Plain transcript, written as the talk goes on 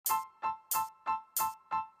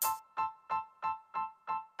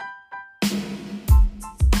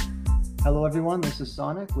Hello everyone, this is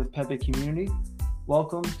Sonic with Pepe Community.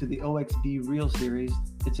 Welcome to the OXB Reel series.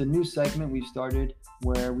 It's a new segment we've started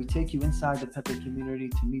where we take you inside the Pepe community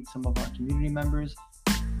to meet some of our community members.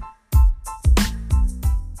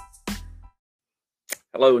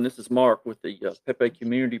 Hello, and this is Mark with the Pepe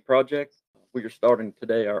Community Project. We are starting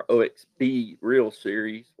today our OXB Reel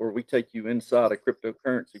series where we take you inside a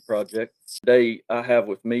cryptocurrency project. Today I have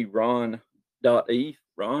with me Ron.eth.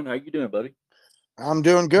 Ron, how you doing, buddy? I'm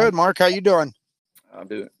doing good, Mark. How you doing? I'm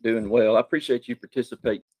doing well. I appreciate you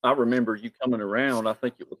participating. I remember you coming around. I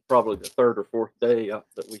think it was probably the third or fourth day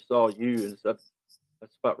that we saw you. That's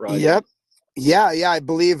about right? Yep. Yeah. I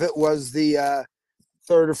believe it was the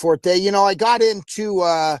third or fourth day. I got into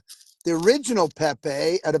the original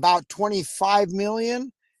Pepe at about 25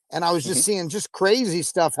 million, and I was just seeing just crazy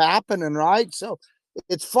stuff happening, right? So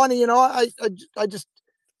it's funny, I just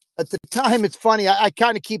at the time, it's funny. I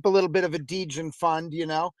kind of keep a little bit of a Degen fund,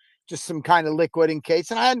 just some kind of liquid in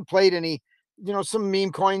case. And I hadn't played any, some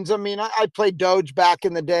meme coins. I mean, I played Doge back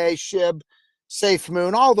in the day, SHIB, Safe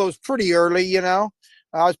Moon, all those pretty early. I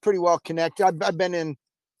was pretty well connected.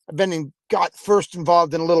 Got first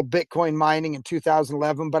involved in a little Bitcoin mining in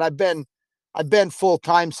 2011, but I've been full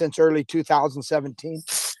time since early 2017,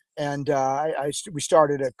 and we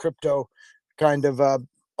started a crypto kind of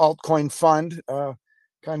altcoin fund.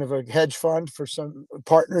 Kind of a hedge fund for some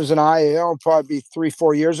partners and I, probably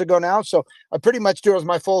 3-4 years ago now. So I pretty much do it as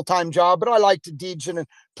my full-time job, but I like to Degen and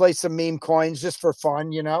play some meme coins just for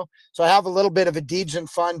fun, So I have a little bit of a Degen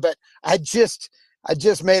fund, but I just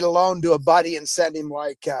made a loan to a buddy and sent him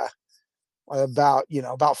like about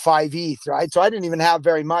 5 ETH, right? So I didn't even have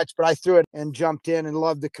very much, but I threw it and jumped in and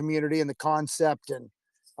loved the community and the concept. And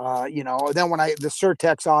then when the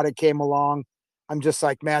Surtex audit came along, I'm just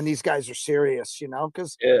like, man, these guys are serious,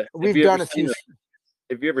 because we've done a few.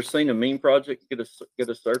 Have you ever seen a meme project get a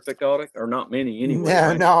Surtex audit, or not many anyway?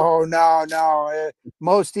 Yeah, no.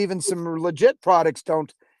 Most, even some legit products,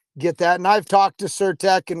 don't get that. And I've talked to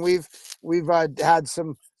Surtex, and we've had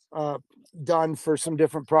some done for some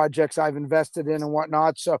different projects I've invested in and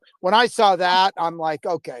whatnot. So when I saw that, I'm like,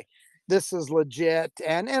 okay, this is legit,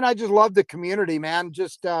 and I just love the community, man.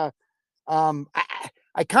 Just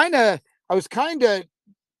I was kind of,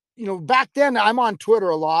 back then I'm on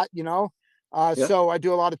Twitter a lot, so I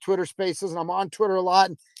do a lot of Twitter spaces and I'm on Twitter a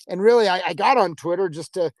lot. And really, I got on Twitter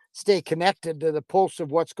just to stay connected to the pulse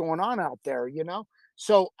of what's going on out there,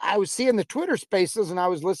 So I was seeing the Twitter spaces and I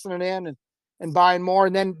was listening in and buying more.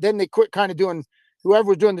 And then they quit kind of doing, whoever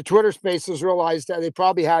was doing the Twitter spaces realized that they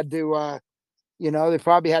probably had to,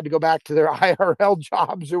 go back to their IRL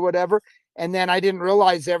jobs or whatever. And then I didn't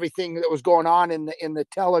realize everything that was going on in the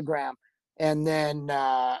Telegram. And then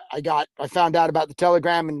I found out about the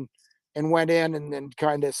Telegram and went in and then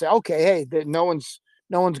kind of say, okay, hey, no one's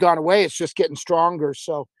gone away. It's just getting stronger.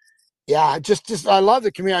 So yeah, just I love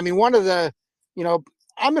the community. I mean, one of the,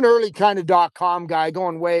 I'm an early kind of .com guy,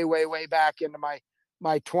 going way, way, way back into my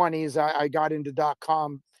 20s. I got into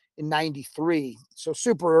 .com in 93, so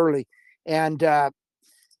super early. And the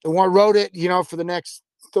one wrote it, for the next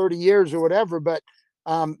 30 years or whatever. But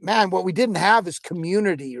man, what we didn't have is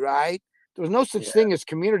community, right? There was no such thing as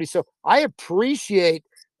community. So I appreciate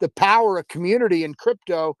the power of community in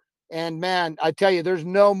crypto. And man, I tell you, there's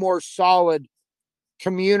no more solid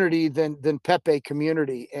community than Pepe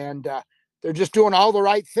community. And they're just doing all the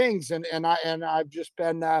right things. And I've just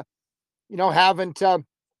been, haven't,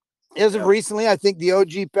 as of recently, I think the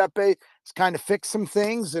OG Pepe has kind of fixed some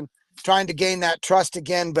things and trying to gain that trust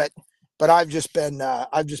again. But I've just been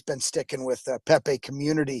sticking with Pepe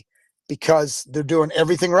community because they're doing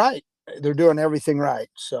everything right.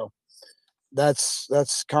 So that's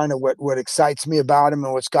kind of what excites me about him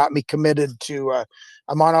and what's got me committed to.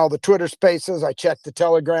 I'm on all the Twitter spaces. I check the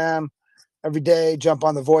Telegram every day, jump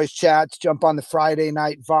on the voice chats, jump on the Friday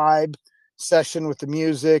night vibe session with the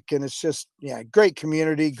music. And it's just, great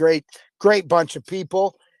community, great bunch of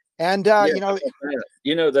people. And, that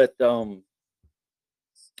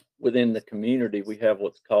within the community, we have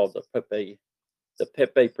what's called the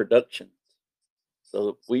Pepe production.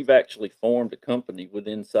 So we've actually formed a company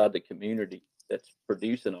inside the community that's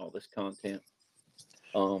producing all this content.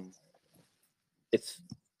 It's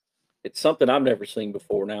something I've never seen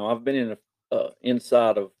before. Now I've been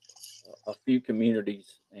inside of a few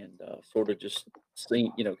communities and sort of just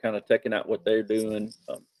seen, kind of checking out what they're doing.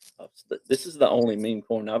 This is the only meme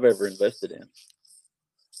coin I've ever invested in.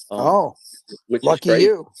 Which lucky is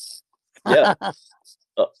you. Yeah.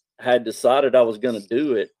 Had decided I was going to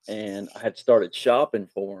do it, and I had started shopping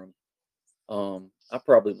for them. I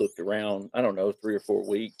probably looked around, I don't know, 3 or 4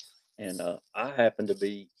 weeks, and I happened to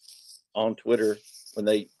be on Twitter when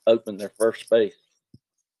they opened their first space,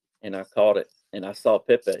 and I caught it, and I saw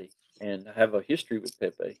Pepe, and I have a history with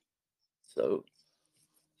Pepe, so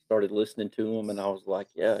started listening to him, and I was like,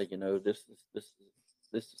 yeah, this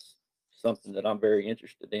is something that I'm very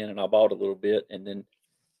interested in, and I bought a little bit, and then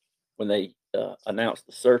when they announced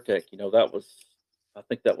the Surtec, that was, I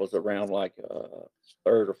think that was around like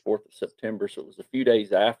 3rd or 4th of September, so it was a few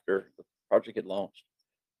days after the project had launched.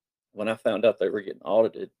 When I found out they were getting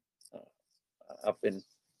audited, I've been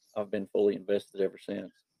I've been fully invested ever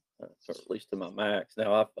since, or at least to my max.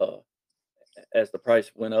 Now as the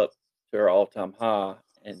price went up to our all-time high,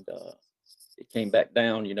 and it came back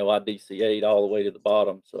down, I DCA'd all the way to the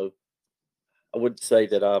bottom. So I would say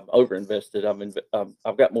that I'm overinvested.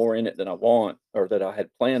 I've got more in it than I want or that I had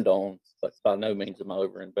planned on, but by no means am I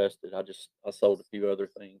overinvested. I sold a few other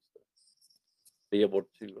things to be able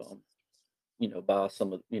to buy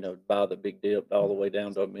buy the big dip all the way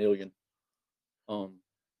down to 1 million.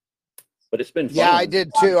 But it's been Yeah, I fun.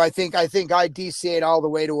 did too. I think I DCA'd all the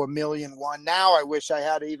way to 1,000,001. Now I wish I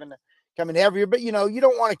had even come in heavier, but you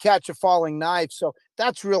don't want to catch a falling knife. So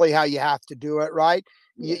that's really how you have to do it, right?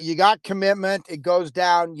 You got commitment, it goes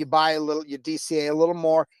down, you buy a little, you DCA a little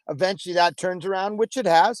more. Eventually that turns around, which it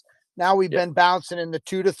has. Now we've been bouncing in the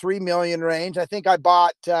 2 to 3 million range. I think I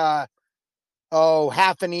bought half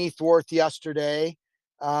an ETH worth yesterday.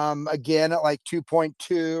 Again at like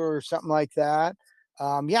 2.2 or something like that.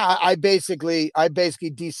 I basically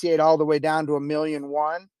DCA'd all the way down to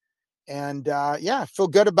 1,000,001, and feel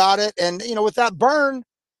good about it. And with that burn,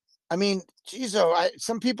 I mean, geez,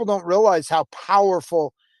 some people don't realize how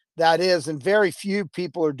powerful that is, and very few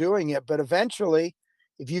people are doing it. But eventually,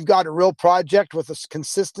 if you've got a real project with a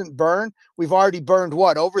consistent burn, we've already burned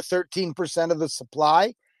what, over 13% of the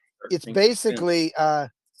supply. It's 13%. basically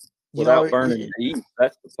Without burning the ETH.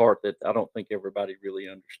 That's the part that I don't think everybody really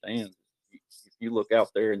understands. If you look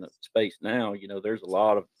out there in the space now, there's a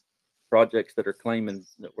lot of projects that are claiming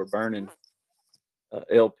that we're burning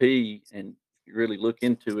LP, and if you really look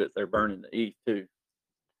into it, they're burning the ETH too.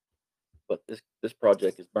 But this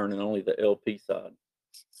project is burning only the LP side.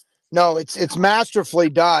 No, it's masterfully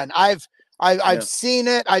done. I've seen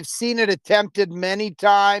it. I've seen it attempted many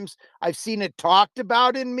times. I've seen it talked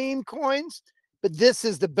about in meme coins, but this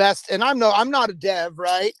is the best. And I'm not a dev,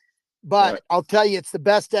 right? But Right. I'll tell you, it's the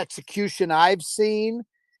best execution I've seen.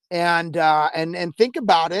 And think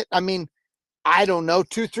about it. I mean, I don't know,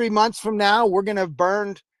 2-3 months from now, we're gonna have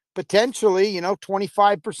burned potentially,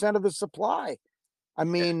 25% of the supply. I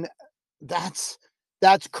mean, that's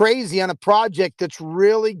crazy on a project that's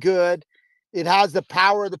really good. It has the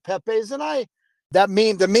power of the Pepes, and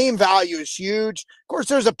the meme value is huge. Of course,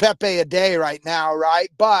 there's a Pepe a day right now, right?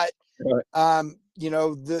 But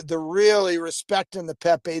the really respecting the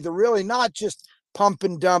Pepe, the really not just pump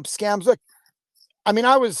and dump scams. Look, I mean,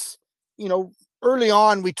 I was, early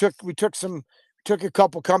on, we took a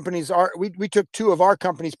couple companies. We took 2 of our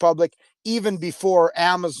companies public even before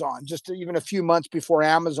Amazon, just even a few months before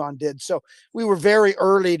Amazon did. So we were very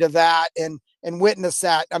early to that and witnessed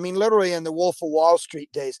that. I mean, literally in the Wolf of Wall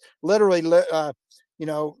Street days, literally,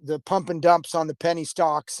 the pump and dumps on the penny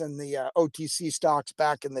stocks and the OTC stocks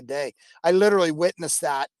back in the day. I literally witnessed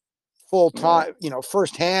that full time,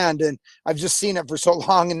 firsthand, and I've just seen it for so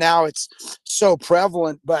long, and now it's so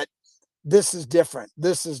prevalent. But this is different.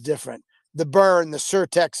 The burn, the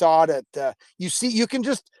Surtex audit, you can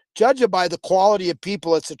just judge it by the quality of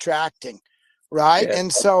people it's attracting, right? Yeah,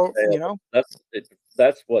 And so,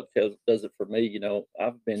 that's what does it for me.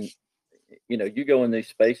 I've been, you go in these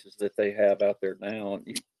spaces that they have out there now, and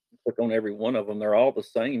you click on every one of them. They're all the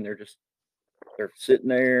same. They're sitting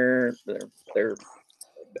there. They're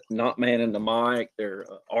not manning the mic. They're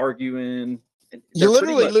arguing. And you they're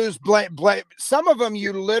pretty literally much, lose blame. Some of them,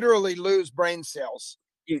 you literally lose brain cells.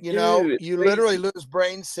 you do. It's You crazy. literally lose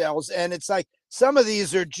brain cells. And it's like, some of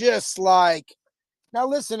these are just like, now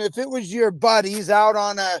listen, if it was your buddies out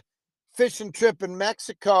on a fishing trip in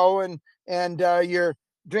Mexico and you're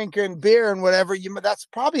drinking beer and whatever, that's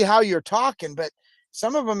probably how you're talking. But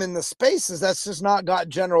some of them in the spaces, that's just not got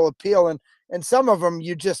general appeal. And some of them,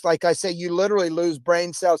 you just, like I say, you literally lose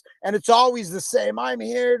brain cells, and it's always the same. I'm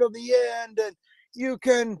here till the end, and you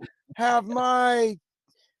can have my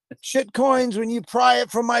shit coins when you pry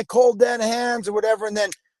it from my cold dead hands or whatever. And then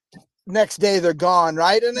next day they're gone,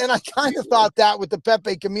 right? And then I kind of thought that with the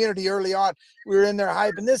Pepe community early on. We were in there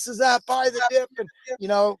hyping, this is that, buy the dip, and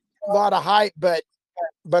a lot of hype. But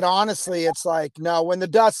honestly, it's like, no, when the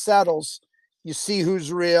dust settles, you see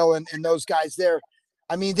who's real, and those guys there.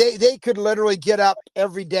 I mean, they could literally get up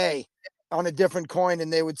every day on a different coin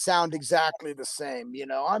and they would sound exactly the same.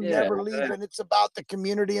 I'm never leaving. It's about the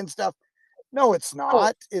community and stuff. No, it's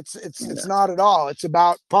not. It's not at all. It's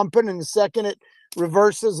about pumping, and the second it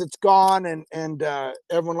reverses, it's gone, and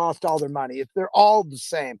everyone lost all their money. If they're all the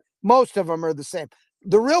same, most of them are the same.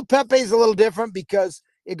 The real Pepe is a little different because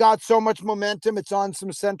it got so much momentum. It's on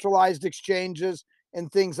some centralized exchanges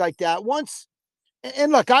and things like that.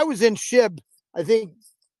 And look, I was in SHIB, I think,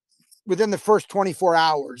 within the first 24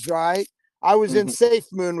 hours, right? I was in Safe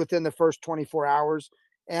Moon within the first 24 hours,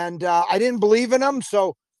 and I didn't believe in them,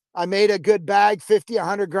 so I made a good bag, 50,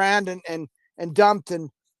 100 grand, and dumped. And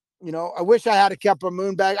I wish I had kept a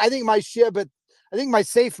moon bag. I think my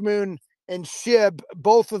Safe Moon and SHIB,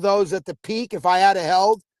 both of those at the peak, if I had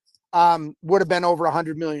held, would have been over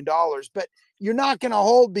 $100 million. But you're not going to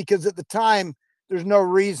hold, because at the time there's no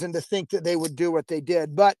reason to think that they would do what they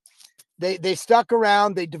did. But they stuck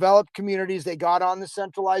around, they developed communities, they got on the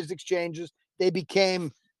centralized exchanges, they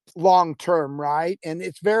became long-term, right? And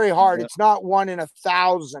it's very hard. Yeah. It's not 1 in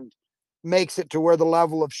 1,000 makes it to where the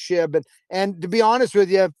level of SHIB. And to be honest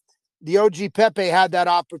with you, the OG Pepe had that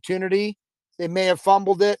opportunity. They may have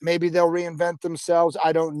fumbled it. Maybe they'll reinvent themselves.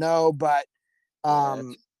 I don't know, but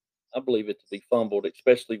I believe it to be fumbled,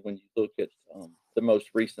 especially when you look at the most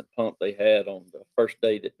recent pump they had on the first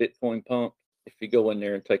day that Bitcoin pumped. If you go in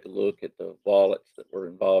there and take a look at the wallets that were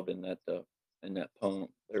involved in that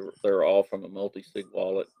pump, they're all from a multi-sig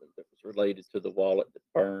wallet that was related to the wallet that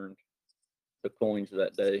burned the coins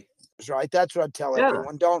that day. right. That's what I tell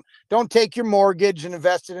everyone. Don't take your mortgage and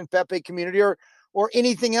invest it in Pepe Community or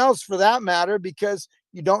anything else for that matter, because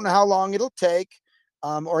you don't know how long it'll take,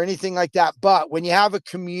 or anything like that. But when you have a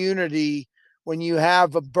community, when you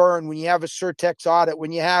have a burn, when you have a Surtex audit,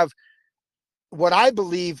 when you have what I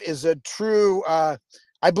believe is a true,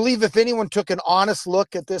 I believe if anyone took an honest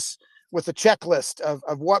look at this with a checklist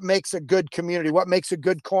of what makes a good community, what makes a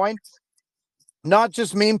good coin, not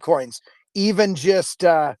just meme coins, even just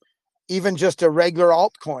a regular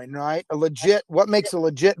altcoin, right? What makes a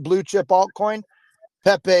legit blue chip altcoin?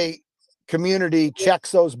 Pepe Community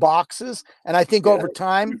checks those boxes. And I think over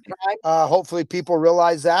time, hopefully people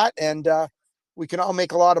realize that, and we can all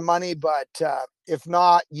make a lot of money. But if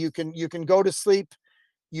not, you can go to sleep.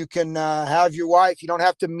 You can have your wife. You don't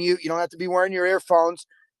have to mute. You don't have to be wearing your earphones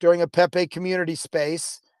during a Pepe Community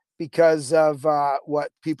space because of what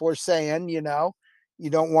people are saying. You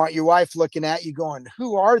don't want your wife looking at you going,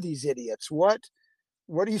 "Who are these idiots? What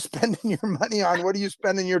are you spending your money on? What are you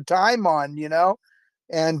spending your time on?"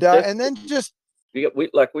 And then just we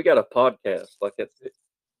got a podcast like that.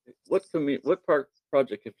 What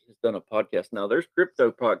project has done a podcast? Now there's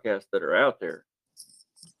crypto podcasts that are out there,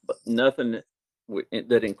 but nothing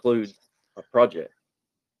that includes a project.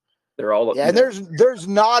 They're all and there's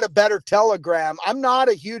not a better Telegram. I'm not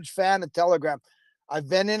a huge fan of Telegram. I've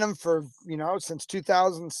been in them for since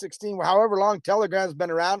 2016, however long Telegram's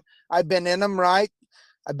been around. I've been in them, right?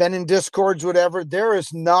 I've been in Discords, whatever. There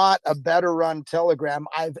is not a better run Telegram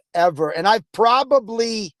I've ever, and I've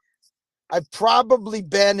probably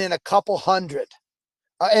been in a couple hundred,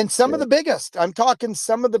 and some of the biggest. I'm talking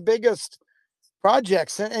some of the biggest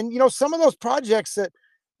projects, and some of those projects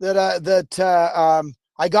that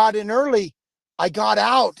I got in early, I got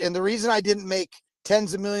out, and the reason I didn't make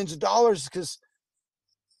tens of millions of dollars is because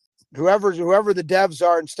whoever the devs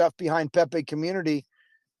are and stuff behind Pepe Community,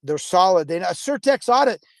 they're solid. They know Surtex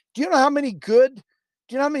audit. Do you know how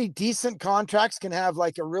many decent contracts can have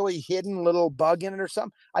like a really hidden little bug in it or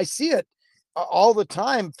something? I see it all the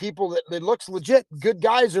time. People that looks legit, good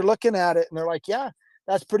guys are looking at it and they're like, yeah,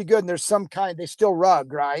 that's pretty good. And there's some kind, they still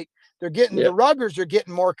rug, right? They're getting the ruggers are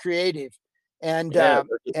getting more creative. And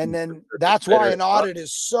then that's why an audit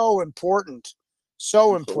is so important.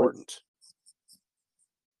 So important.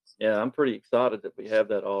 Yeah, I'm pretty excited that we have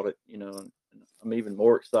that audit, and I'm even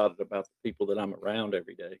more excited about the people that I'm around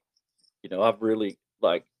every day. I've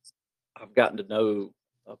gotten to know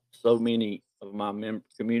so many of my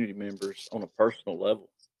community members on a personal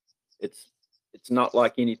level. It's not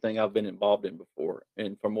like anything I've been involved in before.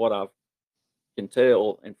 And from what I can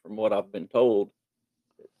tell and from what I've been told,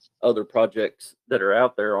 other projects that are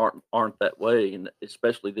out there aren't that way, and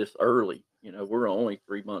especially this early. We're only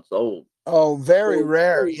 3 months old. Oh, very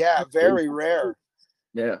rare. Yeah, very rare.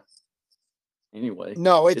 Yeah. Anyway.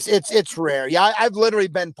 No, it's rare. Yeah, I've literally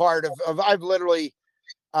been part of I've literally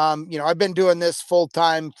I've been doing this full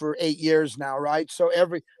time for 8 years now, right? So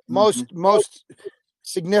most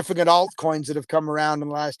significant altcoins that have come around in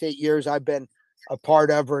the last 8 years, I've been a part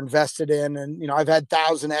of or invested in. And I've had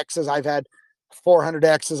 1,000Xs, I've had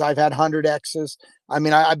 400Xs, I've had 100Xs. I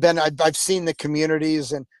mean, I've seen the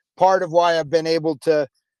communities, and part of why I've been able to,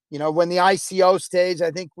 when the ICO stage,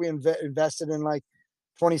 I think we invested in like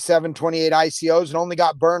 27, 28 ICOs and only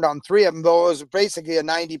got burned on 3 of them, though it was basically a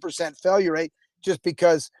 90% failure rate, just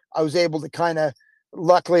because I was able to kind of,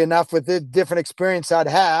 luckily enough, with the different experience I'd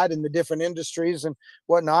had in the different industries and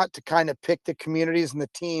whatnot, to kind of pick the communities and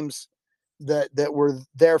the teams that were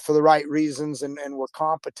there for the right reasons and were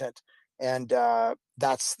competent. And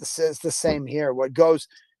that's the same here. What goes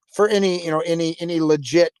for any, any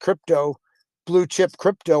legit crypto, blue chip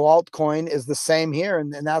crypto altcoin is the same here.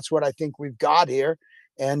 And that's what I think we've got here.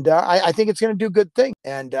 And I think it's going to do good things.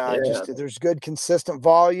 And just there's good, consistent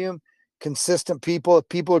volume, consistent people. If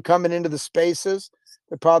people are coming into the spaces,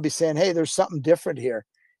 they're probably saying, hey, there's something different here.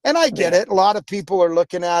 And I get it. A lot of people are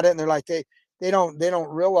looking at it and they're like, they don't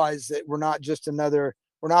realize that we're not just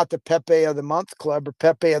we're not the Pepe of the month club or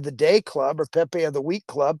Pepe of the day club or Pepe of the week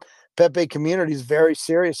club. Pepe community is very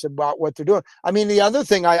serious about what they're doing. I mean, the other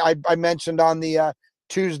thing I mentioned on the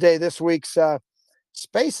Tuesday, this week's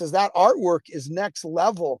space, is that artwork is next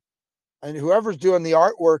level. And whoever's doing the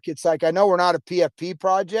artwork, it's like, I know we're not a PFP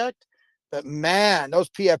project, but man, those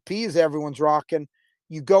PFPs everyone's rocking.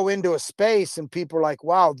 You go into a space and people are like,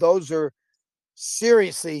 wow, those are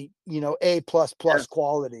seriously, A++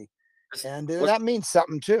 quality. And that means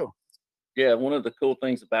something too. Yeah, one of the cool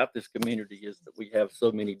things about this community is that we have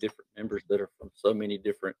so many different members that are from so many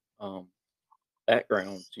different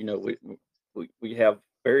backgrounds. We have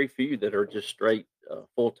very few that are just straight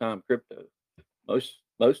full-time crypto. Most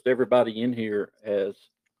everybody in here has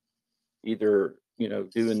either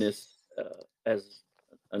doing this as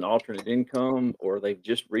an alternate income, or they've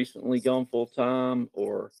just recently gone full-time,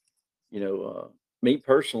 or me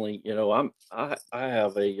personally, I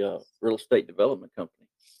have a real estate development company.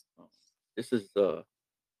 This is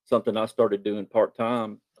something I started doing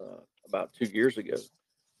part-time about 2 years ago.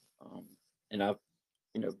 And I've,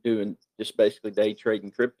 doing just basically day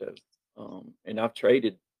trading crypto. And I've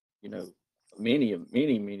traded, many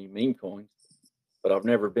meme coins, but I've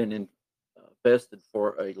never been invested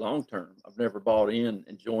for a long term. I've never bought in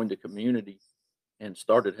and joined a community and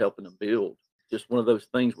started helping them build. Just one of those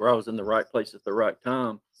things where I was in the right place at the right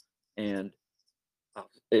time. And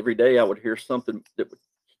every day I would hear something that would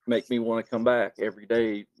make me want to come back. Every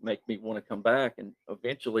day make me want to come back. And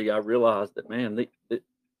eventually I realized that, man,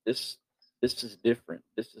 this is different.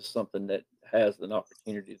 This is something that has an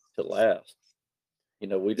opportunity to last.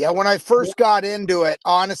 When I first got into it,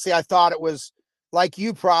 honestly, I thought it was like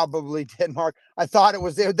you probably did, Mark. I thought it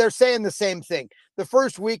was, they're saying the same thing. The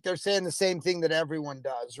first week, they're saying the same thing that everyone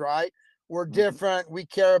does, right? We're different. We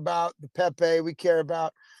care about the Pepe. We care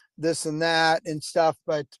about this and that and stuff.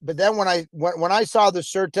 But then when I saw the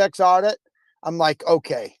Certex audit, I'm like,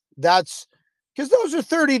 okay, that's because those are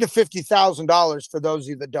 $30,000 to $50,000 for those of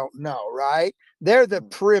you that don't know, right? They're the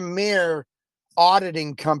premier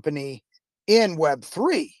auditing company in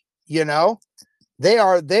Web3. They're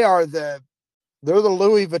the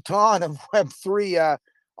Louis Vuitton of Web3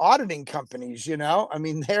 auditing companies. I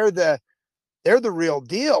mean, they're the real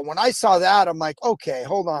deal. When I saw that, I'm like, okay,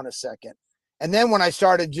 hold on a second. And then when I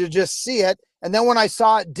started to just see it, and then when I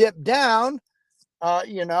saw it dip down,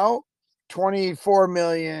 24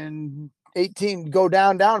 million, 18 go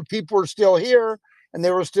down, people were still here and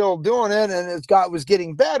they were still doing it, and was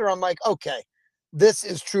getting better. I'm like, okay, this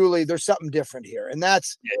is truly, there's something different here. And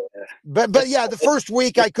that's, but yeah, the first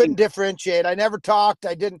week I couldn't differentiate. I never talked.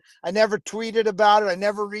 I never tweeted about it. I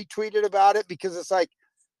never retweeted about it because it's like,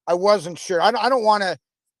 I wasn't sure. I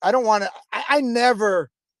never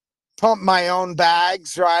pump my own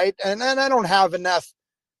bags, right? And I don't have enough.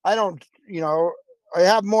 I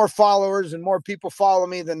have more followers and more people follow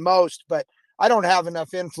me than most, but I don't have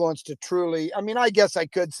enough influence to truly, I mean, I guess I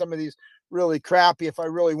could some of these really crappy if I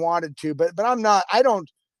really wanted to, but I'm not, I don't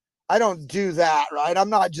do that, right? I'm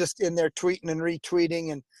not just in there tweeting and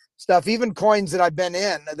retweeting and stuff. Even coins that I've been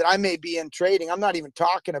in, that I may be in trading, I'm not even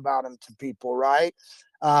talking about them to people, right?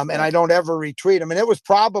 And I don't ever retweet them. And it was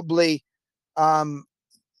probably, I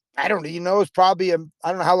don't know, it's probably, I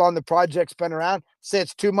don't know how long the project's been around. Say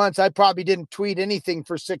it's 2 months. I probably didn't tweet anything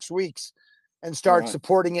for 6 weeks and start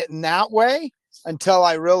supporting it in that way until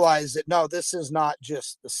I realized that, no, this is not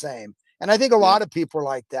just the same. And I think a lot of people are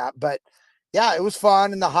like that, but yeah, it was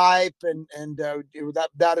fun, and the hype and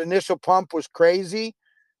that initial pump was crazy,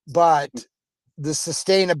 but the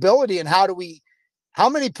sustainability and how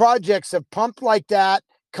many projects have pumped like that,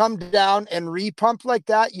 come down and repump like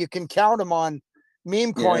that? You can count them on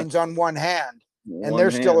meme coins on one hand, and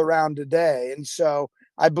they're still around today. And so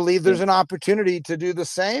I believe there's an opportunity to do the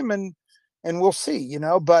same, and we'll see,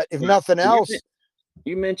 but if nothing else.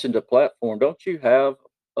 You mentioned a platform. Don't you have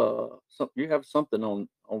you have something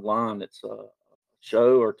online that's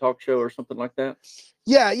show or talk show or something like that?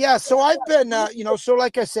 Yeah. So I've been, so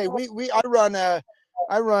like I say, I run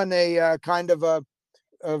a kind of a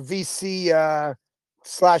VC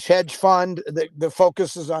slash hedge fund that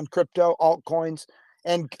focuses on crypto, altcoins,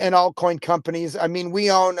 and altcoin companies. I mean, we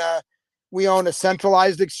own a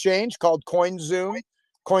centralized exchange called CoinZoom,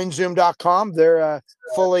 coinzoom.com. They're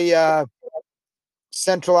fully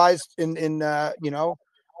centralized in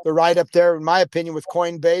they're right up there, in my opinion, with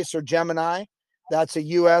Coinbase or Gemini. That's a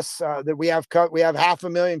U.S. That we have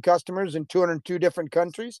 500,000 customers in 202 different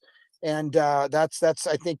countries, and that's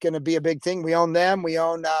I think going to be a big thing. We own them. We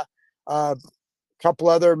own a couple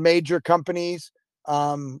other major companies.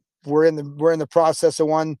 We're in the process of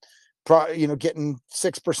getting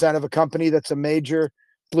 6% of a company that's a major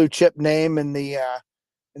blue chip name in the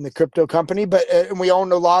crypto company, but and we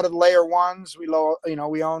own a lot of layer ones. We own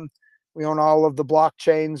all of the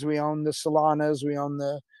blockchains. We own the Solanas. We own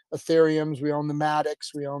the Ethereums. We own the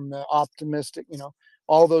Matics. We own the Optimistic.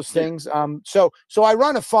 All those things. So I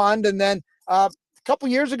run a fund, and then a couple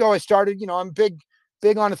years ago I started. I'm big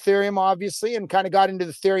on Ethereum, obviously, and kind of got into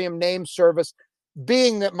the Ethereum name service.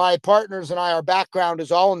 Being that my partners and our background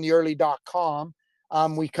is all in the early .com,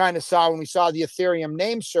 we kind of saw when we saw the Ethereum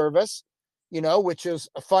name service, which is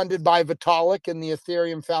funded by Vitalik and the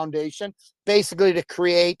Ethereum Foundation, basically to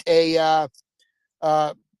create DNS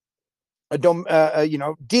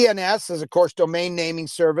is, of course, domain naming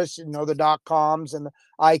service, the .coms and the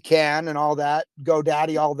ICANN and all that,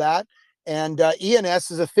 GoDaddy, all that. And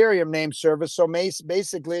ENS is Ethereum name service. So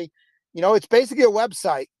basically, it's basically a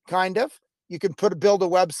website, kind of. You can build a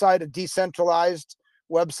website, a decentralized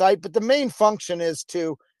website, but the main function is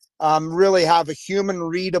to really have a human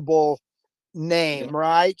readable name,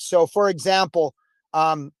 right? So, for example,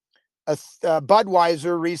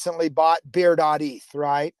 Budweiser recently bought beer.eth,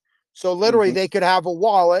 right? So literally they could have a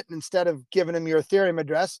wallet, and instead of giving them your Ethereum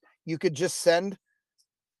address, you could just send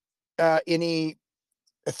any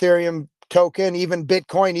Ethereum token, even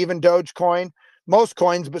Bitcoin, even Dogecoin, most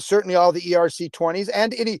coins, but certainly all the ERC20s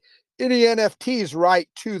and any NFTs right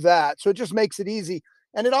to that. So it just makes it easy.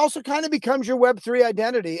 And it also kind of becomes your Web3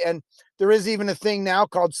 identity. And there is even a thing now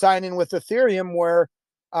called sign in with Ethereum where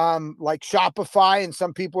like Shopify and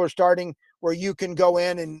some people are starting where you can go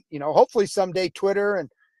in and, hopefully someday Twitter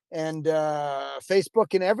and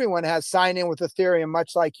Facebook and everyone has sign in with Ethereum,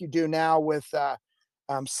 much like you do now with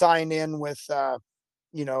sign in with,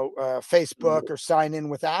 Facebook or sign in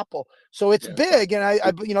with Apple. So it's big. And I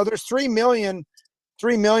there's 3 million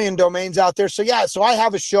domains out there. So so I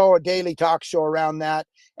have a daily talk show around that.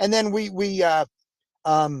 And then we there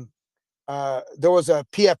was a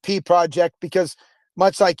PFP project, because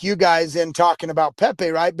much like you guys in talking about Pepe,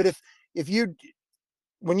 right? But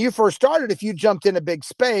when you first started, if you jumped in a big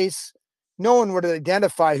space, no one would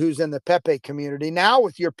identify who's in the Pepe community. Now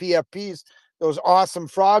with your PFPs, those awesome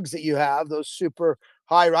frogs that you have, those super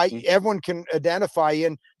high, right? Everyone can identify you.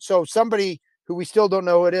 And so somebody who we still don't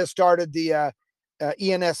know who it is started the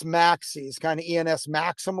ENS Maxis, kind of ENS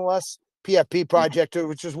Maximalist PFP project,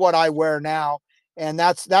 which is what I wear now. And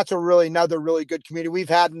that's another really good community. We've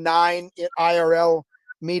had 9 IRL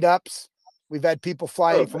meetups. We've had people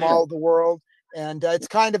flying from all over the world. And it's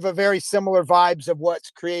kind of a very similar vibes of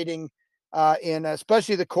what's creating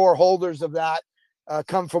especially the core holders of that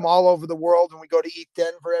come from all over the world. And we go to Eat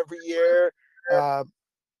Denver every year.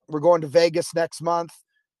 We're going to Vegas next month.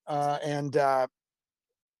 So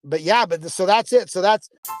that's it. So that's.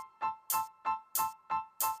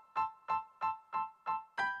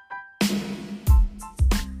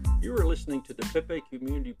 You are listening to the Pepe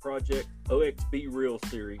Community Project OXB Real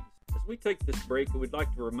Series. As we take this break, we'd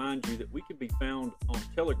like to remind you that we can be found on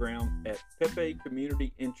Telegram at Pepe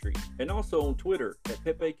Community Entry and also on Twitter at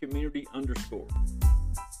Pepe Community _.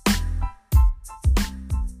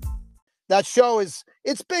 That show it's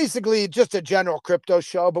basically just a general crypto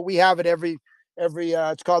show, but we have it every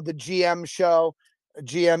it's called the GM show,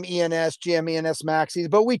 GM ENS Maxis,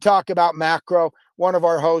 but we talk about macro. One of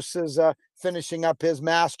our hosts is finishing up his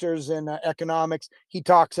master's in economics. He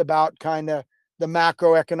talks about kind of the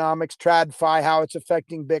macroeconomics, TradFi, how it's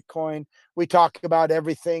affecting Bitcoin. We talk about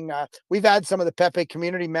everything. We've had some of the Pepe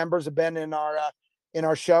community members have been in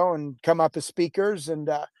our show and come up as speakers, and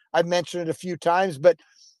I've mentioned it a few times, but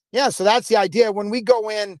so that's the idea. When we go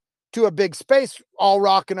in to a big space, all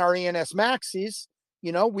rocking our ENS Maxis,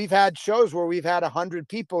 we've had shows where we've had 100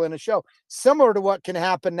 people in a show, similar to what can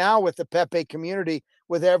happen now with the Pepe community,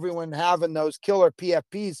 with everyone having those killer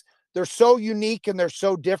PFPs. They're so unique and they're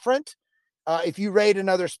so different. If you raid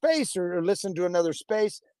another space or listen to another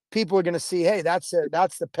space, people are going to see, hey, that's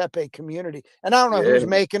the Pepe community. And I don't know Yeah. who's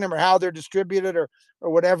making them or how they're distributed or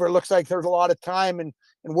whatever. It looks like there's a lot of time and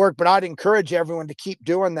work, but I'd encourage everyone to keep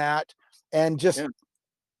doing that. And just, Yeah.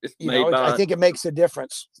 It's you made know, I by think it makes a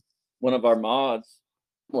difference. one of our mods,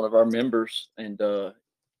 one of our members, and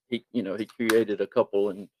he created a couple,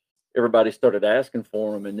 and everybody started asking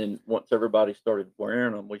for them, and then once everybody started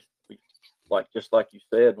wearing them, we like, just like you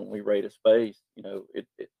said, when we rate a space,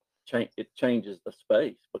 it changes the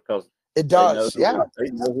space because It they know does. Yeah. they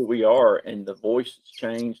know who we are, and the voices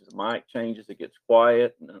change, the mic changes, it gets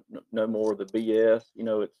quiet, no more of the BS.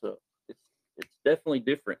 It's definitely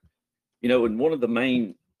different. And one of the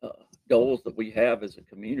main goals that we have as a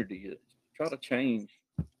community is try to change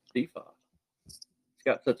DeFi. It's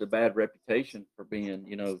got such a bad reputation for being,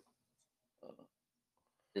 uh,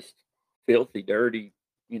 just filthy, dirty,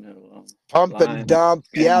 Pump and lying, dump.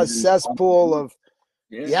 Yeah. scamming. Cesspool of,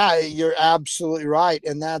 Yeah, yeah, you're absolutely right.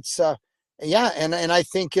 And that's, yeah. And I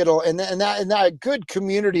think that a good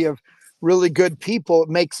community of really good people, it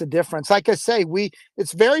makes a difference. Like I say,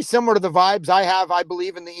 it's very similar to the vibes I have, I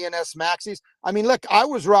believe, in the ENS maxis. I mean, look, I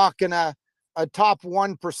was rocking a top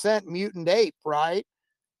 1% mutant ape, right?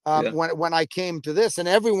 yeah, When I came to this, and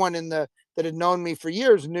everyone that had known me for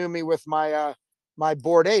years knew me with my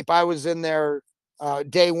Bored Ape. I was in there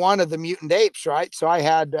day one of the mutant apes, right? So I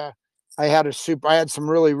had some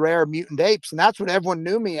really rare mutant apes, and that's what everyone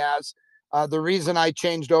knew me as. The reason I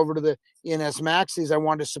changed over to the ENS Maxis, I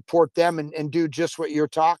wanted to support them and do just what you're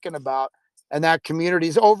talking about. And that community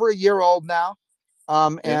is over a year old now,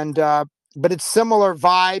 yeah, but it's similar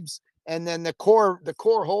vibes. And then the core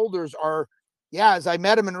holders are, yeah. As I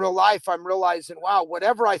met them in real life, I'm realizing, wow,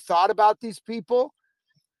 whatever I thought about these people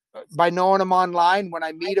by knowing them online, when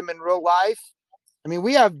I meet them in real life, I mean,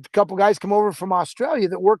 we have a couple guys come over from Australia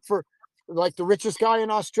that work for like the richest guy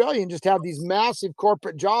in Australia and just have these massive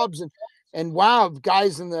corporate jobs, and wow,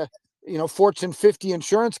 guys in the Fortune 50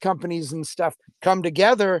 insurance companies and stuff come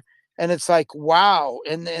together, and it's like, wow.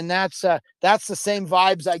 And that's the same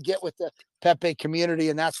vibes I get with the Pepe community,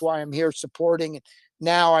 and that's why I'm here supporting.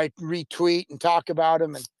 Now I retweet and talk about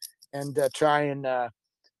them and try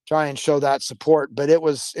and show that support. But it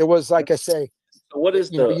was yeah. like I say, So what is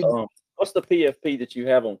the you what's the PFP that you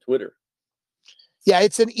have on Twitter? Yeah,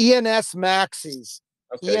 it's an ENS Maxis.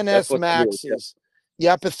 Okay, that's ENS what it is. Yeah, Maxis.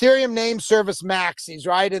 Yep, Ethereum name service Maxis,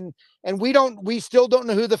 right? And we still don't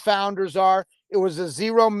know who the founders are. It was a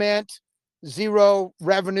zero mint, zero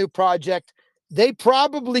revenue project. They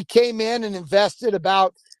probably came in and invested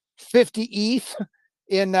about 50 ETH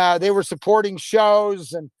in they were supporting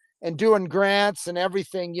shows and doing grants and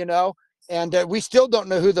everything. And we still don't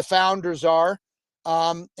know who the founders are.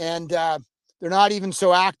 And they're not even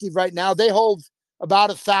so active right now. They hold about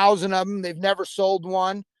 1,000 of them. They've never sold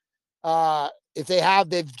one. If they have,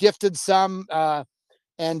 they've gifted some.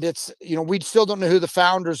 And it's, we still don't know who the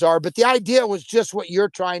founders are. But the idea was just what you're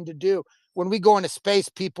trying to do. When we go into space,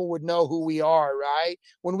 people would know who we are, right?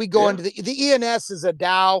 When we go yeah, into the ENS is a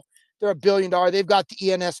DAO. They're $1 billion. They've got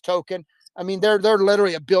the ENS token. I mean, they're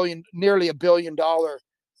literally nearly $1 billion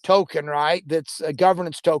token, right? That's a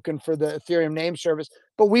governance token for the Ethereum name service.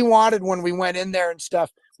 But we wanted, when we went in there and stuff,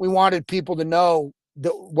 we wanted people to know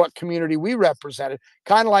what community we represented.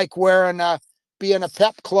 Kind of like wearing being a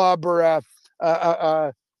pep club or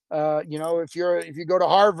if you go to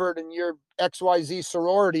Harvard and you're XYZ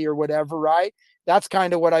sorority or whatever, right? That's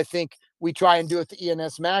kind of what I think we try and do at the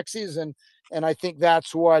ENS Maxis, and I think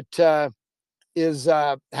that's what is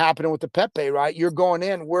happening with the Pepe, right? You're going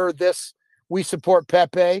in, we support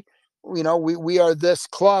Pepe. We are this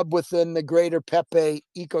club within the greater Pepe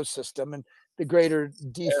ecosystem and the greater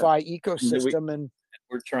yeah. DeFi And ecosystem. And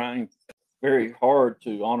we're trying very hard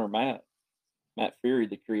to honor Matt Fury,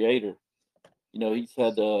 the creator. He's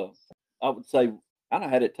had, I would say, kind of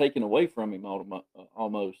had it taken away from him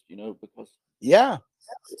almost, because yeah,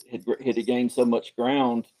 it had gained so much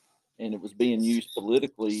ground, and it was being used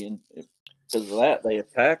politically, and because of that, they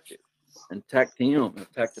attacked it, and attacked him, and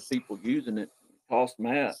attacked the people using it. Cost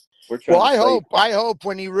Matt. We're well, trying to save. I hope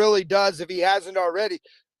when he really does, if he hasn't already,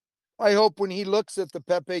 I hope when he looks at the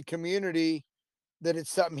Pepe community that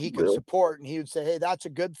it's something he can Will. support, and he would say, hey, that's a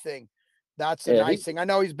good thing. That's a Yeah, nice thing. I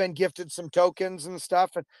know he's been gifted some tokens and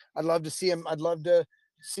stuff, and I'd love to see some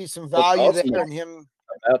what's value awesome there in him.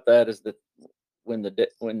 about that is that when the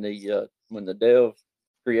dev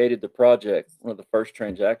created the project, one of the first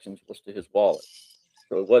transactions was to his wallet.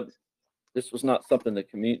 So it wasn't. This was not something the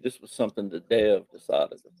community. This was something the dev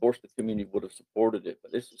decided. Of course, the community would have supported it,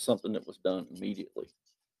 but this was something that was done immediately.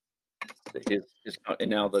 And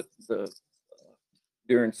now the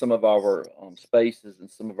during some of our spaces and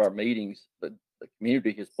some of our meetings, the the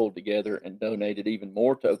community has pulled together and donated even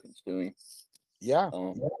more tokens to him. Yeah.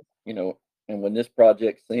 You know, and when this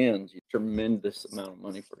project ends, tremendous amount of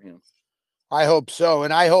money for him. I hope so.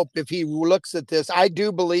 And I hope if he looks at this, I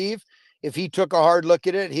do believe if he took a hard look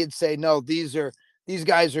at it, he'd say, no, these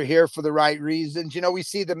guys are here for the right reasons. You know, we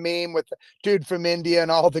see the meme with the dude from India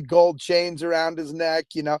and all the gold chains around his neck,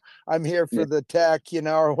 you know, I'm here for the tech, you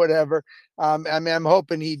know, or whatever. I mean, I'm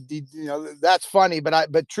hoping he, you know, that's funny,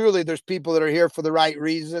 but truly there's people that are here for the right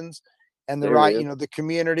reasons and you know, the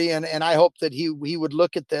community. And I hope that he would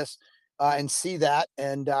look at this and see that.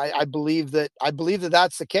 And I believe that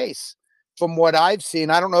that's the case. From what I've seen,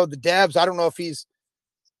 I don't know the devs. I don't know if he's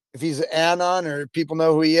Anon or people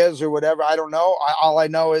know who he is or whatever. I don't know. All I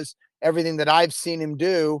know is everything that I've seen him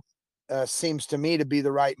do seems to me to be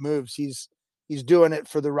the right moves. He's doing it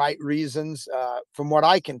for the right reasons, from what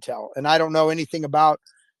I can tell. And I don't know anything about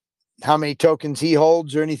how many tokens he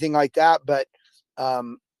holds or anything like that, but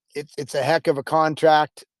it's a heck of a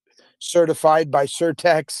contract, certified by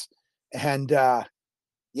Certex, and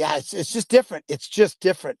yeah, it's just different. It's just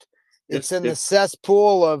different. It's in the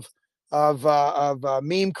cesspool of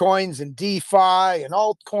meme coins and DeFi and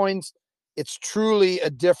altcoins. It's truly a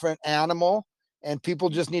different animal, and people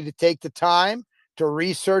just need to take the time to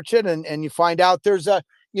research it. And you find out there's a,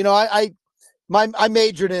 you know, I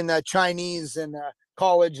majored in Chinese in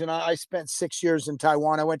college, and I spent 6 years in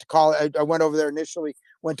Taiwan. I went to college. I went over there initially,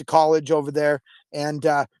 went to college over there. And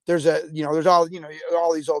there's a, you know, there's all, you know,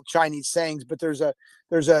 all these old Chinese sayings, but there's a,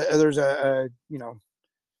 you know,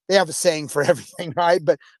 they have a saying for everything, right?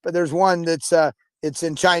 But there's one that's it's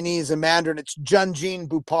in Chinese and Mandarin. It's Junjin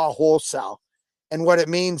Bupa Huosao, and what it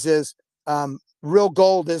means is real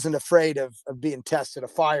gold isn't afraid of being tested. A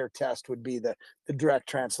fire test would be the direct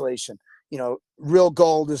translation. You know, real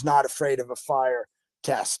gold is not afraid of a fire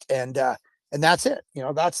test, and that's it. You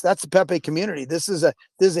know, that's the Pepe community. This is a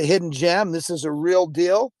hidden gem. This is a real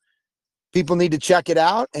deal. People need to check it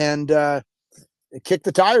out and kick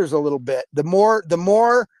the tires a little bit. The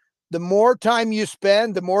more time you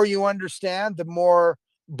spend, the more you understand, the more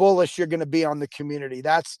bullish you're going to be on the community.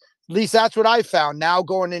 At least that's what I found. Now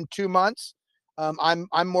going in 2 months, I'm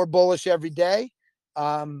more bullish every day.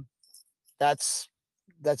 That's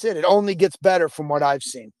it. It only gets better from what I've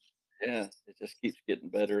seen. Yeah, it just keeps getting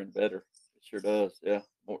better and better. It sure does. Yeah,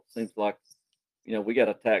 it seems like, you know, we got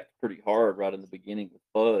attacked pretty hard right in the beginning with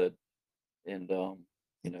FUD, and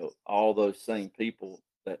you know, all those same people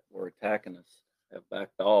that were attacking us have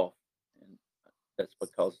backed off, and that's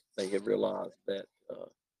because they have realized that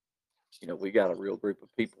you know, we got a real group of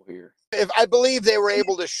people here. If I believe they were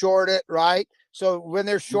able to short it, right? So when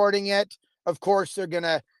they're shorting it, of course they're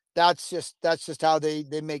gonna. That's just how they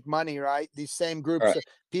make money, right? These same groups of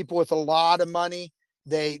people with a lot of money,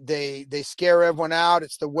 they scare everyone out.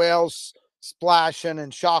 It's the whales splashing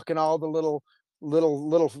and shocking all the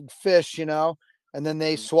little fish, you know, and then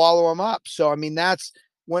they swallow them up. So I mean, that's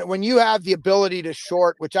when you have the ability to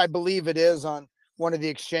short, which I believe it is on one of the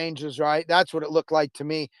exchanges, right? That's what it looked like to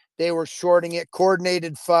me. They were shorting it,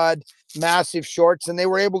 coordinated FUD, massive shorts, and they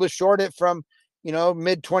were able to short it from, you know,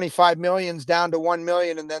 mid 25 millions down to 1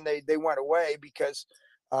 million, and then they went away because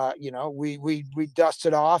you know, we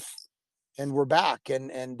dusted off and we're back,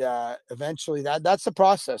 and eventually that's the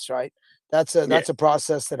process, right? That's a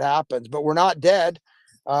process that happens, but we're not dead.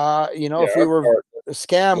 You know, if we were a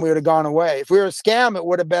scam, we would have gone away. If we were a scam, it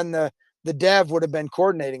would have been the dev would have been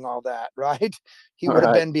coordinating all that, right? He would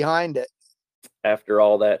have been behind it. After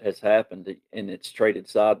all that has happened and it's traded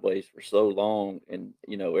sideways for so long, and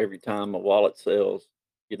you know, every time a wallet sells,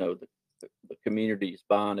 you know, the community is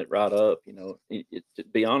buying it right up. You know, to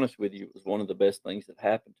be honest with you, it was one of the best things that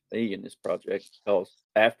happened to me in this project, because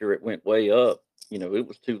after it went way up, you know, it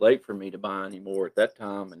was too late for me to buy anymore at that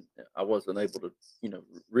time, and I wasn't able to, you know,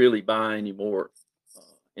 really buy any more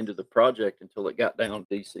into the project until it got down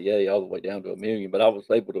DCA all the way down to 1 million. But I was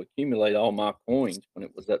able to accumulate all my coins when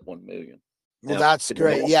it was at 1 million. Well, that's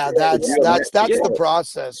great. Yeah, that's the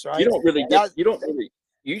process, right? You don't really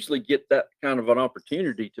usually get that kind of an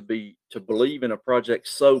opportunity to believe in a project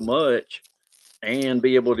so much and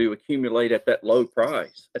be able to accumulate at that low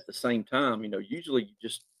price at the same time. You know, usually you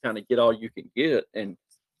just kind of get all you can get, and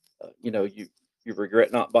you know, you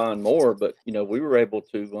regret not buying more. But you know, we were able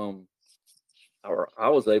to, or I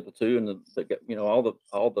was able to, and you know,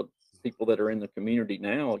 all the people that are in the community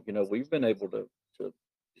now, you know, we've been able to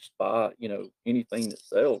just buy, you know, anything that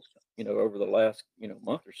sells, you know, over the last, you know,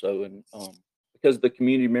 month or so, and because the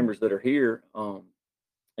community members that are here,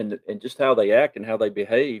 and just how they act and how they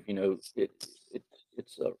behave, you know,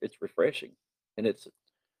 it's refreshing, and it's,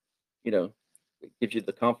 you know, it gives you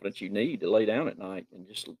the confidence you need to lay down at night and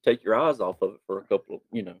just take your eyes off of it for a couple of,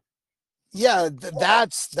 Yeah,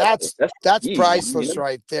 that's that's that's that's key, man, priceless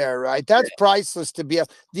right there, right? That's priceless to be able.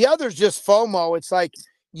 The other's just FOMO. It's like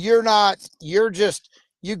you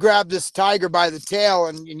grab this tiger by the tail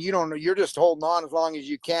and you don't know, you're just holding on as long as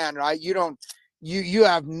you can, right? You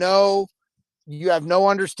have no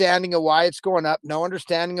understanding of why it's going up, no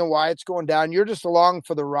understanding of why it's going down. You're just along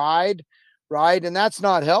for the ride, right? And that's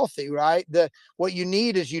not healthy, right? What you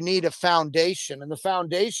need is a foundation, and the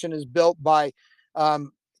foundation is built by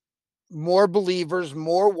um, more believers,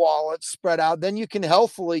 more wallets spread out, then you can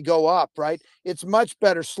healthily go up, right? It's much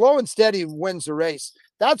better. Slow and steady wins the race.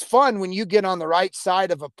 That's fun when you get on the right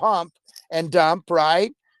side of a pump and dump,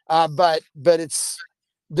 right? But it's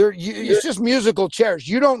there. It's just musical chairs.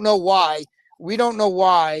 You don't know why. We don't know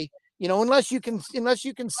why. Unless you can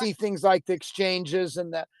see things like the exchanges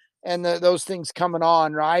and those things coming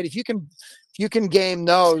on, right? If you can game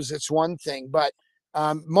those, it's one thing. But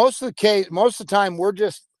most of the time,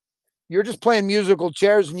 you're just playing musical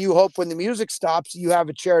chairs, and you hope when the music stops, you have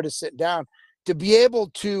a chair to sit down. To be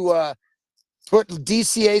able to put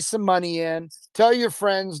DCA some money in, tell your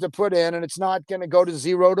friends to put in, and it's not going to go to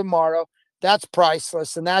zero tomorrow. That's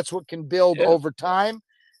priceless, and that's what can build Yeah. over time.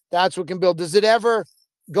 That's what can build. Does it ever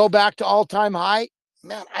go back to all-time high?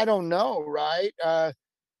 Man, I don't know, right?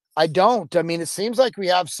 I don't. I mean, it seems like we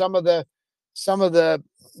have some of the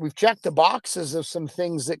we've checked the boxes of some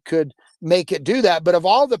things that could make it do that. But of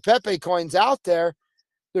all the Pepe coins out there,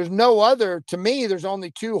 there's no other. To me, there's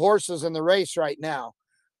only two horses in the race right now,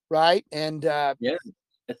 right? And Yeah.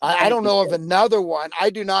 I don't know of another one. I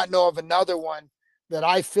do not know of another one that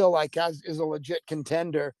I feel like is a legit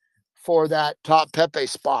contender for that top Pepe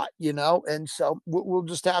spot, And so we'll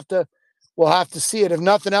just we'll have to see it. If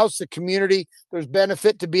nothing else, the community, there's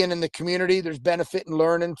benefit to being in the community. There's benefit in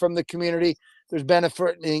learning from the community. There's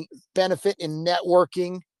benefit in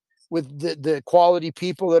networking with the quality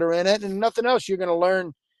people that are in it. And nothing else, you're going to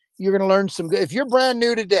learn some good. If you're brand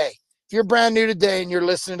new today and you're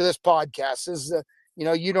listening to this podcast, this is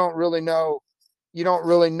you don't really know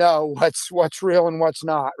what's real and what's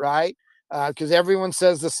not, right? Because everyone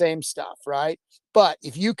says the same stuff, right? But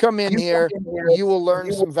if you come in here, you will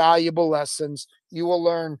learn some valuable lessons. You will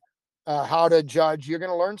learn how to judge. You're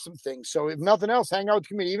going to learn some things. So if nothing else, hang out with the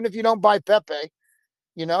community. Even if you don't buy Pepe,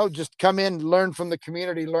 just come in, learn from the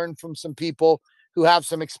community, learn from some people who have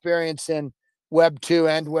some experience in Web 2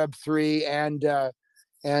 and Web 3 and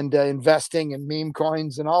investing and meme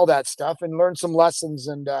coins and all that stuff, and learn some lessons,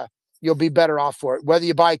 and you'll be better off for it. Whether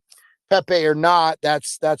you buy Pepe or not,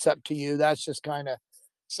 that's up to you. That's just kind of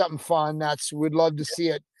something fun. We'd love to see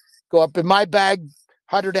it go up. In my bag,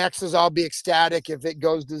 100Xs, I'll be ecstatic. If it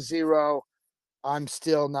goes to zero, I'm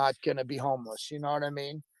still not going to be homeless. You know what I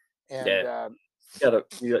mean? And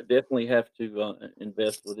you definitely have to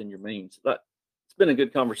invest within your means. But it's been a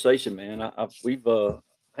good conversation, man. We've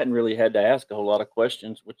hadn't really had to ask a whole lot of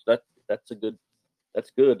questions, which that's good.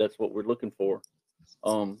 That's what we're looking for.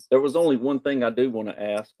 There was only one thing I do want to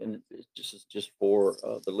ask, and it's just for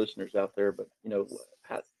the listeners out there. But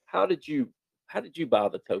how did you buy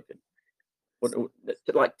the token?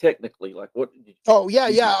 Like technically, like what did you? Oh yeah,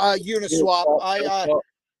 Uniswap.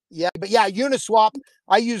 Uniswap.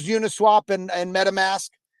 I use Uniswap and MetaMask,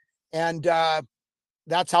 and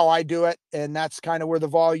that's how I do it, and that's kind of where the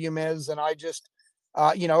volume is. And I just,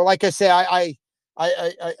 like I say, I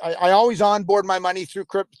always onboard my money through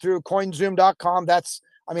coinzoom.com.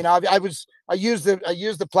 I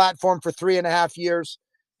used the platform for 3.5 years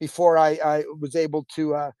before I was able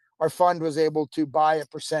to, our fund was able to buy a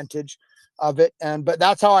percentage of it. But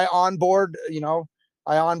that's how I onboard,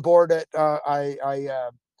 I onboard it.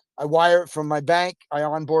 I wire it from my bank. I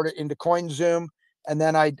onboard it into CoinZoom, and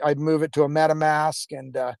then I'd move it to a MetaMask.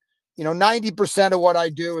 And 90% of what I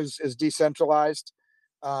do is decentralized.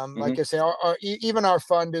 Like I say, even our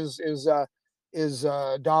fund is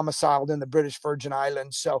domiciled in the British Virgin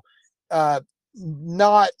Islands. So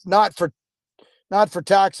not for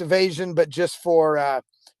tax evasion, but just for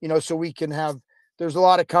so we can have. There's a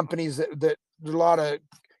lot of companies that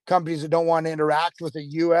don't want to interact with a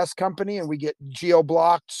U.S. company, and we get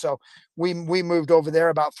geo-blocked. So we moved over there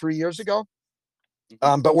about 3 years ago.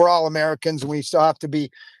 But we're all Americans, and we still have to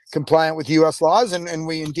be compliant with U.S. laws. And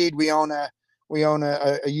we own a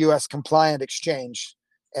U.S. compliant exchange.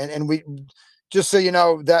 And we, just so you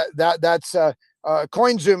know, that's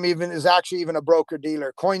CoinZoom is actually even a broker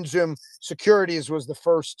dealer. CoinZoom Securities was the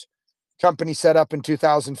first company set up in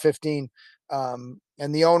 2015. And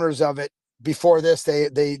the owners of it, before this,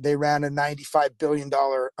 they ran a $95 billion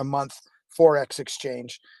a month Forex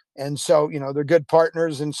exchange. And so, they're good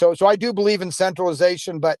partners. And so I do believe in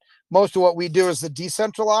centralization, but most of what we do is the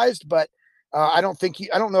decentralized, but I don't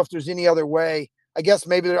know if there's any other way. I guess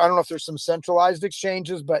maybe I don't know if there's some centralized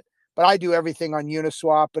exchanges, but I do everything on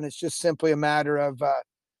Uniswap, and it's just simply a matter of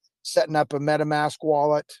setting up a MetaMask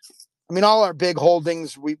wallet. I mean, all our big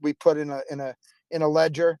holdings we put in a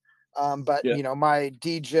ledger. But my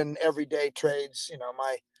Degen everyday trades,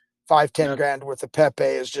 my 5-10 grand worth of Pepe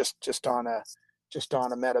is just on a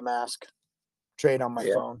MetaMask trade on my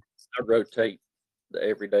phone. I rotate the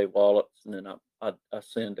everyday wallets, and then I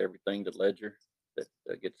send everything to Ledger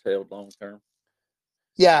that gets held long term.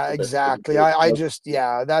 Yeah, exactly.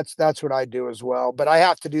 That's what I do as well. But I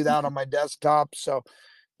have to do that on my desktop. So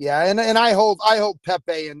yeah, and I hold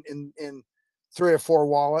Pepe in 3 or 4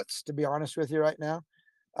 wallets, to be honest with you right now.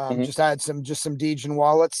 Just had some Degen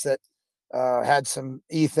wallets that had some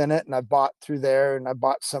ETH in it, and I bought through there, and I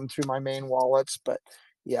bought some through my main wallets. But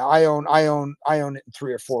yeah, I own it in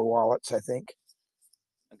 3 or 4 wallets, I think.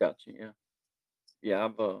 I got you. Yeah.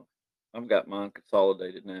 I've got mine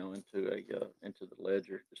consolidated now into the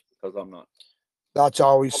ledger, just because I'm not. That's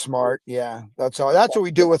always smart. Yeah, that's what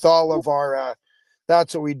we do with all of our.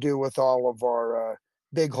 That's what we do with all of our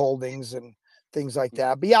big holdings and things like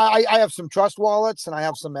that. But yeah, I have some Trust wallets, and I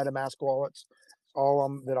have some MetaMask wallets,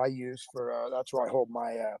 all that I use for. That's where I hold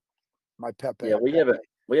my my Pepe. Yeah, we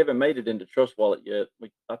haven't made it into Trust Wallet yet.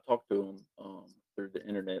 I talked to them through the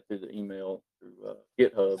internet, through the email, through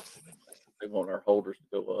GitHub. They want our holders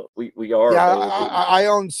to go up. We are. Yeah, I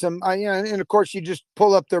own some. And of course, you just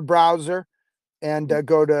pull up their browser and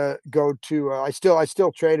go to. I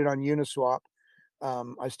still trade it on Uniswap.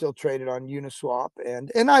 I still trade it on Uniswap,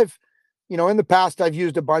 and I've, in the past, I've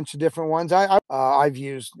used a bunch of different ones. I've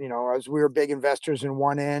used, as we were big investors in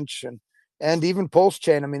 1inch and even Pulse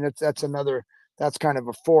Chain. I mean, that's kind of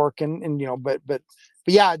a fork, and but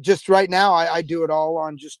yeah, just right now I do it all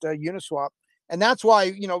on just Uniswap, and that's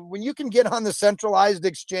why when you can get on the centralized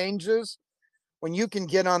exchanges,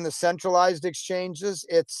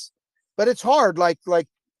 it's hard, like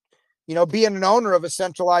being an owner of a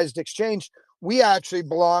centralized exchange. We actually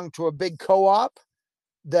belong to a big co-op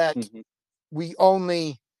that we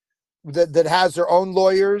only that has their own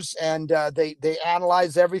lawyers, and they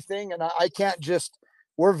analyze everything. And I can't just,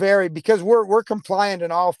 because we're compliant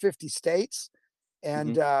in all 50 states,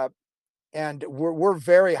 and we're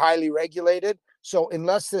very highly regulated. So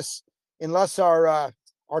unless our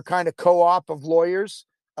kind of co-op of lawyers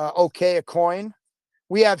okay a coin,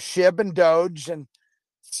 we have SHIB and Doge and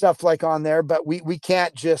stuff like on there, but we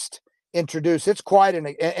can't just introduce. It's quite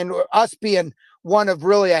and us being one of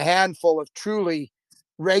really a handful of truly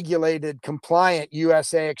regulated, compliant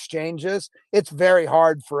USA exchanges, it's very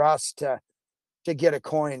hard for us to get a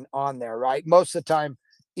coin on there, right? Most of the time,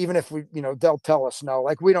 even if we, they'll tell us no.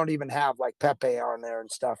 Like, we don't even have like Pepe on there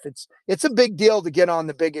and stuff. It's a big deal to get on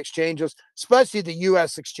the big exchanges, especially the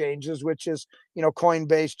US exchanges, which is,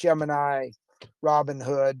 Coinbase, Gemini,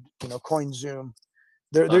 Robinhood, CoinZoom.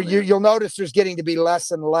 You'll notice there's getting to be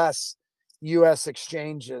less and less U.S.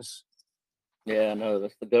 exchanges. Yeah, I know.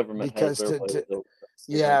 That's the government. Because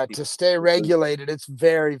to stay regulated, it's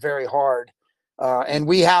very, very hard. And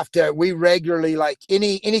we regularly, like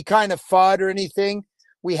any kind of FUD or anything,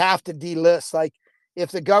 we have to delist. Like,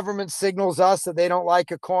 if the government signals us that they don't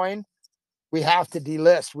like a coin, we have to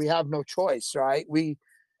delist. We have no choice, right?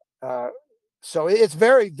 So it's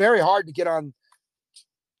very, very hard to get on,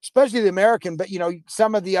 especially the American, but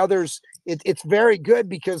some of the others, it's very good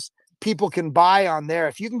because people can buy on there.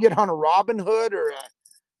 If you can get on a Robinhood or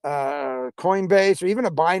a Coinbase or even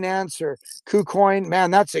a Binance or KuCoin, man,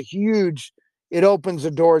 that's it opens the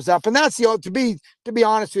doors up. And that's to be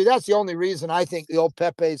honest with you, that's the only reason I think the old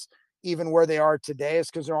Pepe's even where they are today is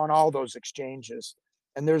because they're on all those exchanges.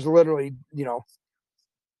 And there's literally,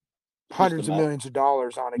 hundreds of millions of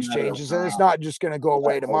dollars on exchanges, and it's not just going to go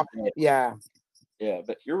away tomorrow. Yeah. Yeah,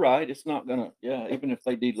 but you're right. It's not gonna. Yeah, even if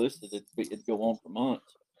they delisted it, it'd go on for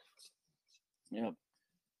months. Yeah.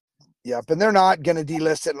 Yep, and they're not going to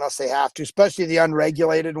delist it unless they have to, especially the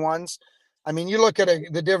unregulated ones. I mean, you look at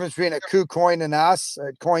the difference between a KuCoin and us,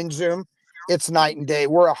 CoinZoom. It's night and day.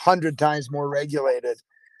 We're 100 times more regulated.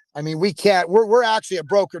 I mean, we can't. We're actually a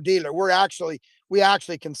broker dealer. We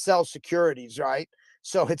actually can sell securities, right?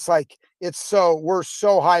 So it's like we're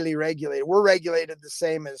so highly regulated. We're regulated the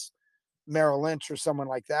same as Merrill Lynch or someone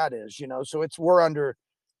like that is, so we're under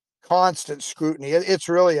constant scrutiny. It's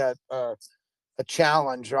really a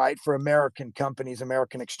challenge, right, for American companies,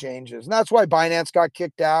 American exchanges. And that's why Binance got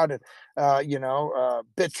kicked out, and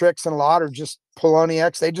Bittrex and a lot, or just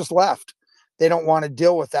Poloniex, they just left. They don't want to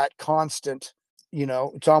deal with that constant,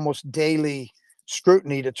 it's almost daily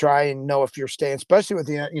scrutiny to try and know if you're staying, especially with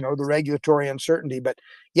the, the regulatory uncertainty. But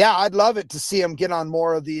yeah, I'd love it to see them get on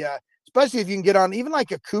more of the, especially if you can get on even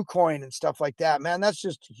like a KuCoin and stuff like that, man, that's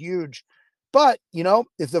just huge. But,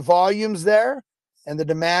 if the volume's there and the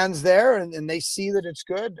demand's there and they see that it's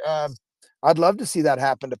good, I'd love to see that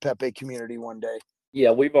happen to Pepe Community one day.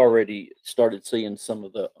 Yeah, we've already started seeing some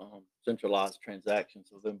of the centralized transactions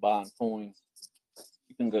of them buying coins.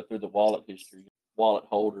 You can go through the wallet history, wallet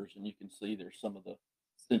holders, and you can see there's some of the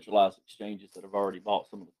centralized exchanges that have already bought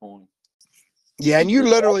some of the coins. Yeah, and you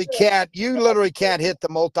literally can't hit the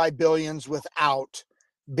multi-billions without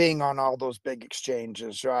being on all those big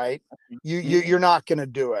exchanges, right? You're not going to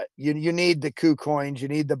do it. You need the KuCoins, you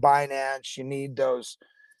need the Binance, you need those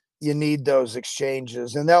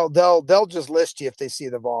exchanges, and they'll just list you if they see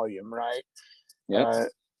the volume, right? Yeah.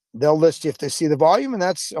 They'll list you if they see the volume, and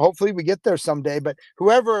that's hopefully we get there someday. But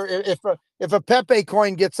whoever, if a Pepe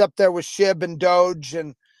coin gets up there with SHIB and Doge,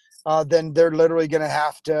 and then they're literally going to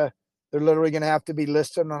have to be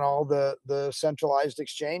listed on all the centralized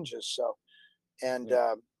exchanges. So, and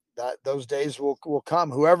that those days will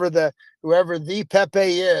come. Whoever the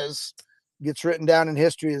Pepe is gets written down in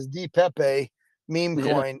history as the Pepe meme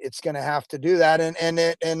coin. It's going to have to do that.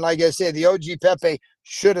 And like I said, the OG Pepe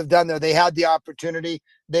should have done that. They had the opportunity.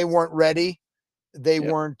 They weren't ready. They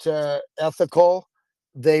weren't ethical.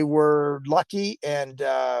 They were lucky. And,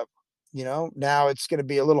 now it's going to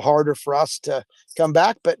be a little harder for us to come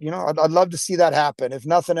back, but I'd love to see that happen. If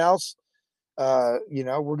nothing else, we're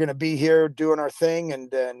going to be here doing our thing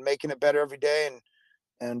and making it better every day.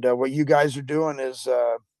 And what you guys are doing is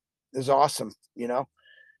awesome.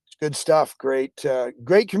 It's good stuff. Great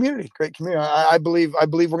community. I believe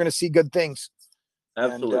we're going to see good things.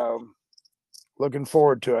 Absolutely. And, looking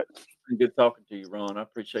forward to it. Good talking to you, Ron. I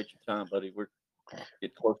appreciate your time, buddy. We're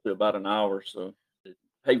getting close to about an hour. So,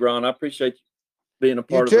 hey, Ron, I appreciate you being a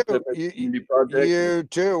part of the Pepe Community Project. You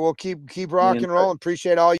too. We'll keep rock and roll.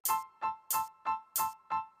 Appreciate all you.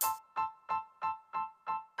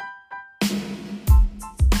 If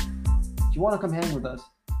you want to come hang with us,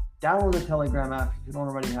 download the Telegram app if you don't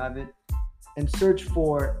already have it, and search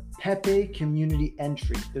for Pepe Community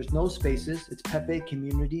Entry. There's no spaces. It's Pepe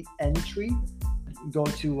Community Entry. Go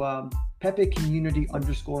to Pepe Community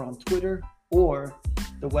 _ on Twitter, or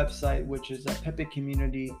the website, which is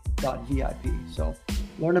pepecommunity.vip. So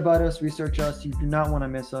learn about us, research us. You do not want to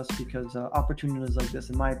miss us, because opportunities like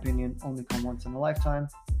this, in my opinion, only come once in a lifetime.